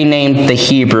definitely renamed the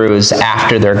Hebrews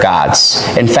after their gods.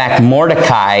 In fact,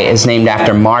 Mordecai is named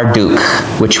after Marduk,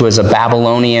 which was a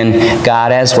Babylonian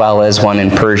god as well as one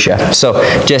in Persia. So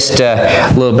just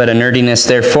a little bit of nerdiness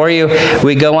there for you.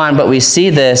 We go on, but we see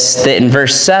that in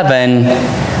verse 7,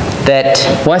 that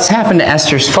what's happened to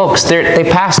Esther's folks? They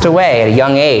passed away at a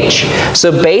young age.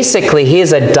 So basically, he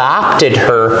has adopted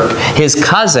her, his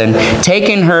cousin,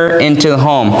 taken her into the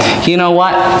home. You know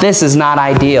what? This is not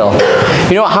ideal.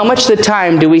 How much of the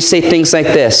time do we say things like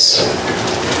this?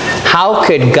 How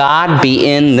could God be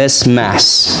in this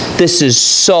mess? This is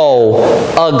so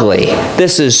ugly.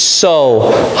 This is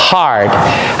so hard.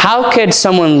 How could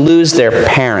someone lose their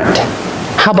parent?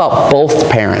 How about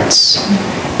both parents?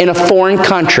 In a foreign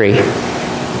country,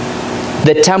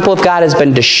 the temple of God has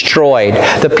been destroyed.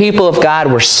 The people of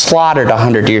God were slaughtered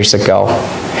 100 years ago.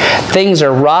 Things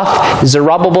are rough.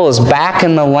 Zerubbabel is back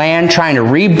in the land trying to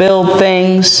rebuild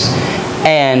things,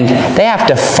 and they have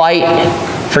to fight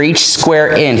for each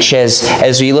square inch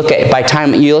as you look at, by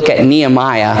time you look at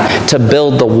Nehemiah to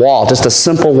build the wall, just a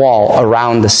simple wall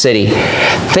around the city.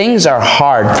 Things are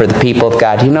hard for the people of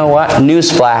God. You know what?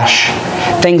 Newsflash.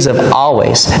 Things have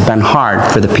always been hard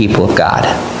for the people of God.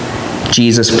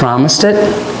 Jesus promised it.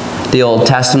 The Old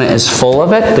Testament is full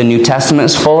of it. The New Testament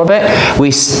is full of it.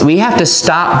 We have to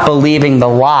stop believing the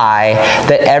lie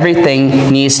that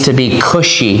everything needs to be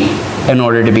cushy in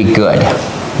order to be good.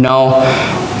 No.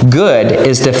 Good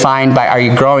is defined by, are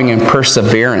you growing in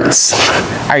perseverance?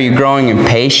 Are you growing in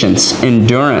patience,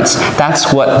 endurance?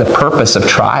 That's what the purpose of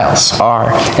trials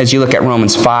are, as you look at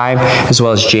Romans 5 as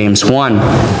well as James 1.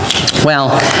 Well,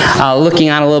 looking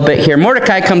on a little bit here,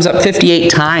 Mordecai comes up 58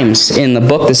 times in the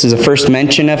book. This is the first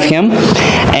mention of him.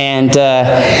 And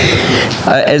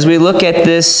as we look at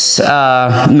this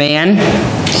man,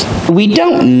 we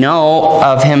don't know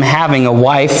of him having a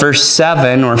wife, verse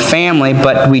 7, or family,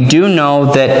 but we do know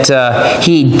that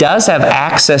he does have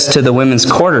access to the women's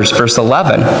quarters, verse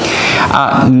 11.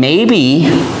 Maybe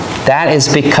that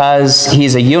is because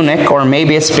he's a eunuch, or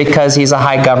maybe it's because he's a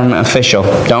high government official.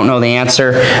 Don't know the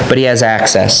answer, but he has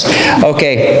access.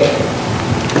 Okay,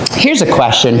 here's a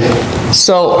question.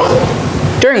 So,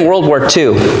 during World War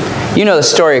II, you know the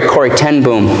story of Corrie ten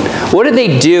Boom. What did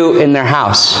they do in their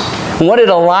house? What did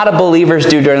a lot of believers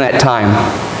do during that time?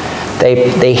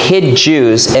 They hid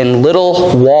Jews in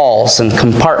little walls and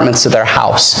compartments of their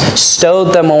house,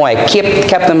 stowed them away,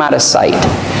 kept them out of sight.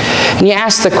 And you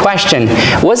ask the question,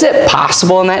 was it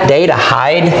possible in that day to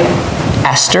hide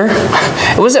Esther?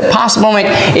 Was it possible,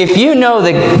 if you know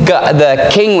the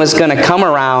king was going to come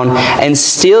around and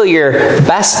steal your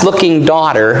best-looking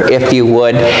daughter, if you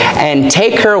would, and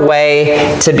take her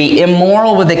away to be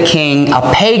immoral with the king, a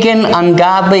pagan,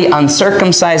 ungodly,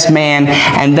 uncircumcised man,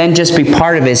 and then just be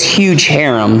part of his huge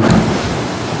harem,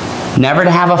 never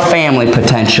to have a family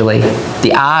potentially,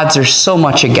 the odds are so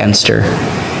much against her.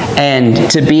 And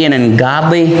to be an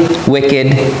ungodly,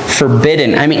 wicked,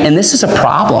 forbidden. And this is a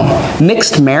problem.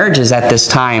 Mixed marriages at this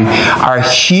time are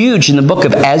huge in the book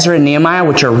of Ezra and Nehemiah,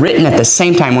 which are written at the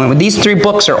same time. When these three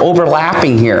books are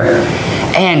overlapping here.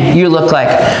 And you look like,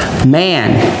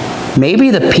 man,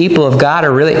 maybe the people of God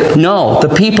are really... No,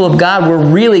 the people of God were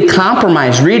really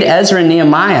compromised. Read Ezra and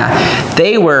Nehemiah.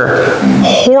 They were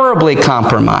horribly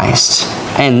compromised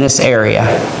in this area.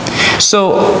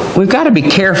 So we've got to be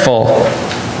careful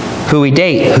who we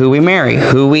date, who we marry,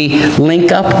 who we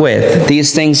link up with.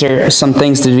 These things are some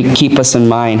things to keep us in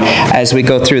mind as we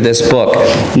go through this book.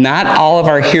 Not all of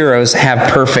our heroes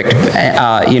have perfect,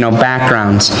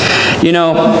 backgrounds.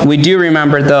 We do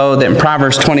remember, though, that in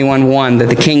Proverbs 21:1, that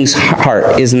the king's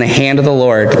heart is in the hand of the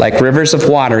Lord. Like rivers of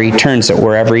water, he turns it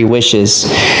wherever he wishes.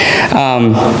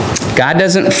 God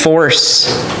doesn't force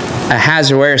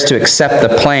Ahasuerus to accept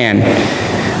the plan,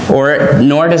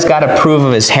 nor does God approve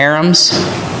of his harems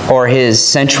or his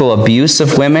sensual abuse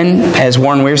of women, as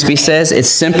Warren Wiersbe says. It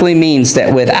simply means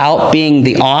that without being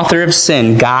the author of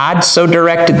sin, God so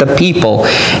directed the people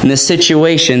in the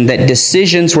situation that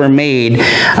decisions were made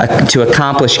to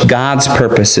accomplish God's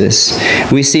purposes.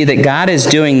 We see that God is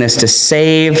doing this to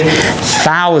save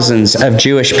thousands of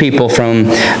Jewish people from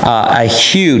a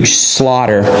huge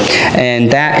slaughter.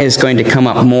 And that is going to come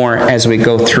up more as we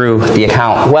go through the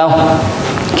account. Well,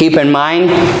 keep in mind,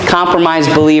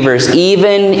 compromised believers,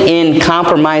 even in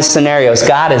compromised scenarios,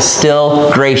 God is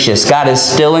still gracious. God is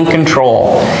still in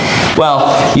control.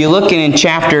 Well, you look in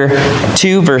chapter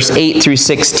 2, verse 8 through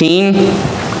 16,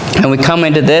 and we come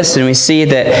into this and we see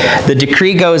that the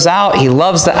decree goes out. He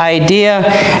loves the idea.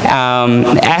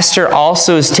 Esther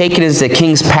also is taken as the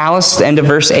king's palace, the end of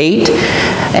verse 8.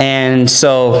 And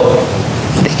so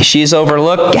she's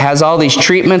overlooked, has all these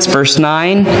treatments, verse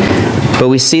 9. But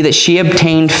we see that she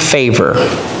obtained favor.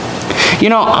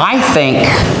 I think,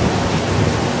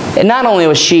 and not only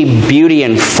was she beauty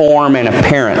in form and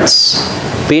appearance,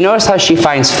 but you notice how she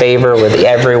finds favor with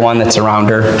everyone that's around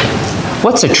her.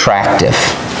 What's attractive?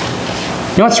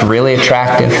 You know what's really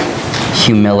attractive?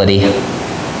 Humility.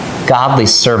 Godly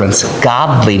servants.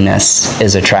 Godliness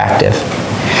is attractive.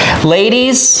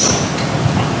 Ladies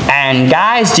and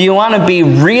guys, do you want to be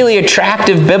really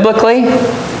attractive biblically?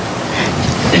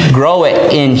 Grow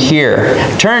it in here.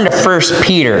 Turn to 1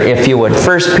 Peter, if you would.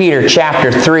 1 Peter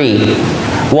chapter 3.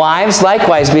 Wives,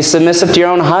 likewise, be submissive to your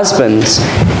own husbands,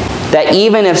 that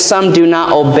even if some do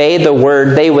not obey the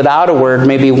word, they without a word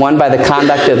may be won by the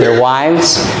conduct of their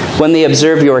wives, when they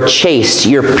observe your chaste,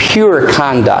 your pure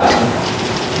conduct.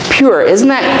 Pure. Isn't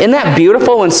that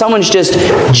beautiful when someone's just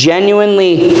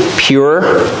genuinely pure?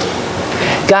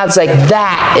 God's like,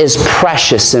 that is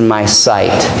precious in my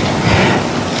sight.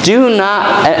 Do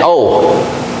not,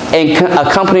 and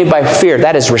accompanied by fear,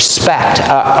 that is respect,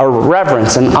 a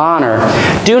reverence, and honor.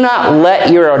 Do not let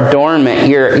your adornment,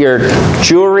 your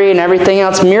jewelry and everything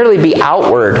else merely be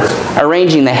outward,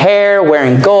 arranging the hair,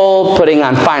 wearing gold, putting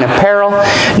on fine apparel.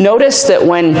 Notice that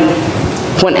when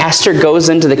Esther goes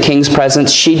into the king's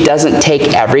presence, she doesn't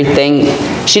take everything.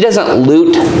 She doesn't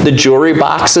loot the jewelry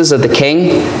boxes of the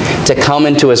king to come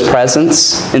into his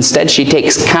presence. Instead, she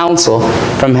takes counsel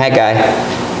from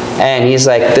Haggai. And he's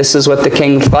like, this is what the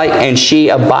king's like. And she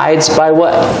abides by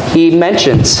what he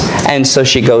mentions. And so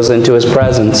she goes into his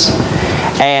presence.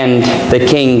 And the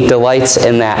king delights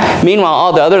in that. Meanwhile,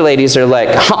 all the other ladies are like,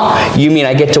 you mean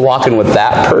I get to walk in with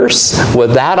that purse?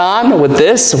 With that on? With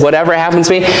this? Whatever happens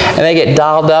to me? And they get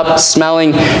dolled up,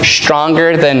 smelling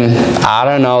stronger than, I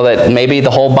don't know, that maybe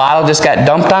the whole bottle just got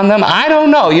dumped on them. I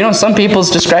don't know. You know, some people's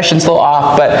discretion's a little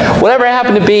off. But whatever it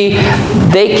happened to be,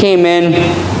 they came in,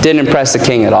 didn't impress the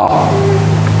king at all.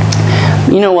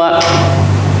 You know what?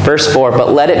 Verse 4,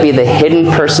 but let it be the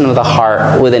hidden person of the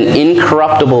heart with an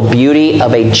incorruptible beauty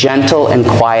of a gentle and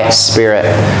quiet spirit.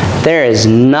 There is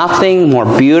nothing more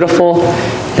beautiful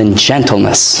than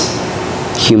gentleness,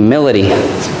 humility.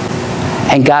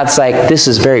 And God's like, this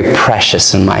is very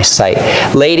precious in my sight.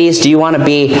 Ladies, do you want to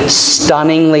be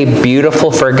stunningly beautiful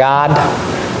for God?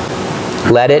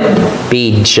 Let it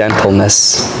be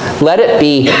gentleness. Let it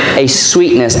be a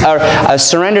sweetness, or a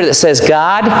surrender that says,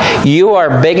 God, you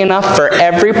are big enough for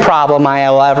every problem I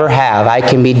will ever have. I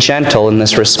can be gentle in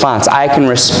this response. I can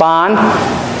respond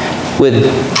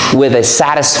with a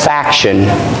satisfaction,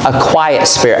 a quiet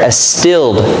spirit, a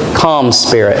stilled, calm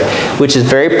spirit, which is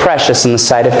very precious in the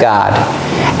sight of God.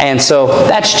 And so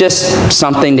that's just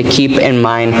something to keep in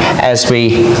mind as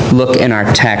we look in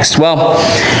our text. Well,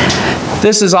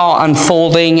 this is all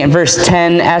unfolding. In verse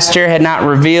 10, Esther had not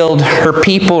revealed her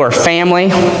people or family.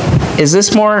 Is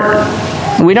this more?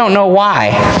 We don't know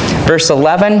why. Verse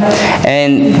 11,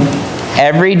 and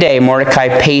every day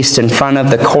Mordecai paced in front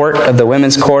of the court of the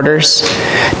women's quarters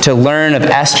to learn of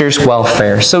Esther's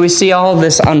welfare. So we see all of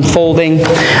this unfolding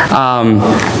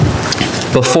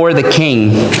before the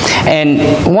king.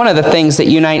 And one of the things that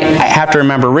you and I have to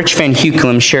remember, Rich Van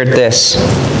Hukelum shared this.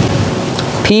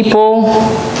 People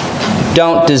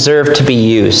don't deserve to be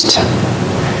used.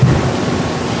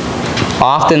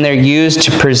 Often they're used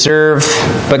to preserve,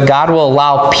 but God will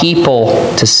allow people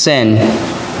to sin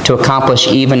to accomplish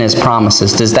even His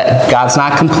promises. God's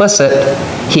not complicit.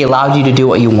 He allowed you to do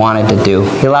what you wanted to do.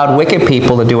 He allowed wicked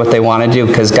people to do what they want to do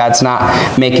because God's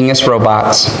not making us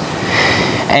robots.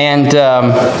 And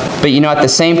but you know, at the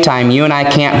same time, you and I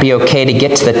can't be okay to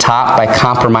get to the top by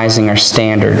compromising our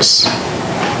standards.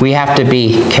 We have to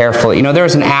be careful. You know, there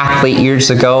was an athlete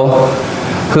years ago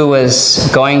who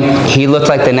was going, he looked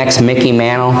like the next Mickey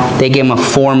Mantle. They gave him a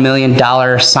 $4 million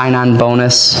sign-on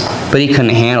bonus, but he couldn't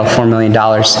handle $4 million.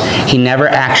 He never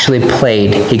actually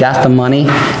played. He got the money,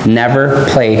 never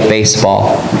played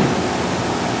baseball.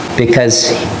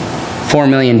 Because $4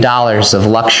 million of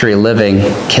luxury living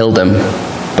killed him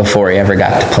before he ever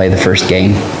got to play the first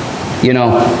game. You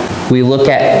know, we look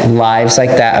at lives like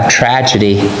that of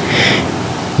tragedy.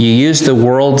 You use the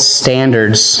world's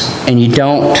standards and you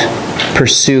don't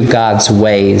pursue God's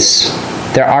ways.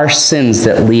 There are sins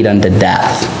that lead unto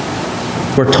death.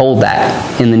 We're told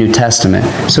that in the New Testament.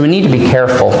 So we need to be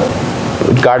careful.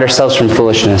 Guard ourselves from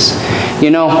foolishness.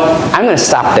 You know, I'm going to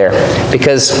stop there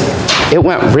because it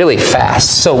went really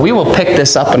fast. So we will pick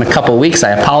this up in a couple weeks. I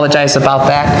apologize about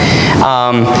that.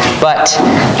 But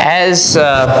as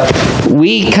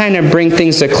we kind of bring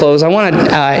things to close, I want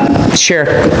to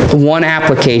share one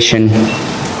application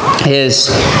is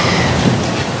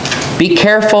be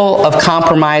careful of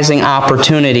compromising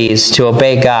opportunities to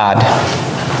obey God.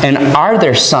 And are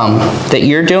there some that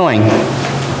you're doing?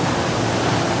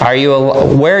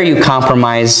 Where are you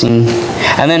compromising?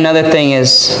 And then another thing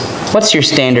is, what's your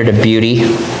standard of beauty?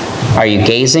 Are you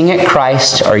gazing at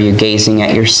Christ or are you gazing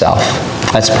at yourself?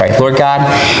 Let's pray. Lord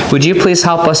God, would you please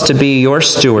help us to be your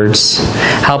stewards?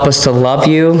 Help us to love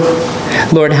you.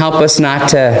 Lord, help us not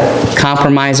to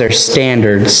compromise our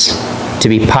standards, to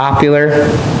be popular,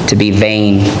 to be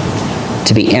vain,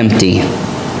 to be empty,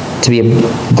 to be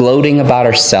gloating about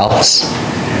ourselves.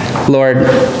 Lord,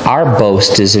 our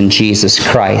boast is in Jesus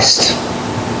Christ.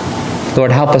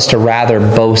 Lord, help us to rather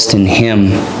boast in Him.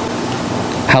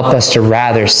 Help us to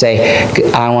rather say,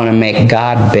 I want to make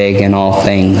God big in all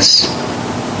things.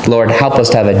 Lord, help us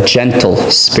to have a gentle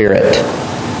spirit.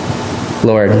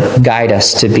 Lord, guide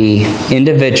us to be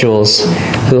individuals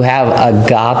who have a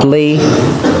godly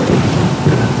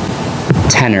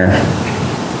tenor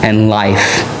and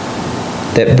life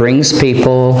that brings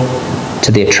people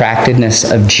to the attractiveness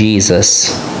of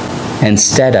Jesus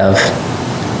instead of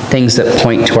things that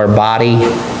point to our body,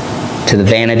 to the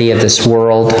vanity of this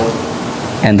world,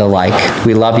 and the like.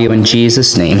 We love you in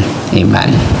Jesus' name. Amen.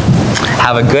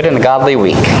 Have a good and a godly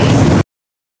week.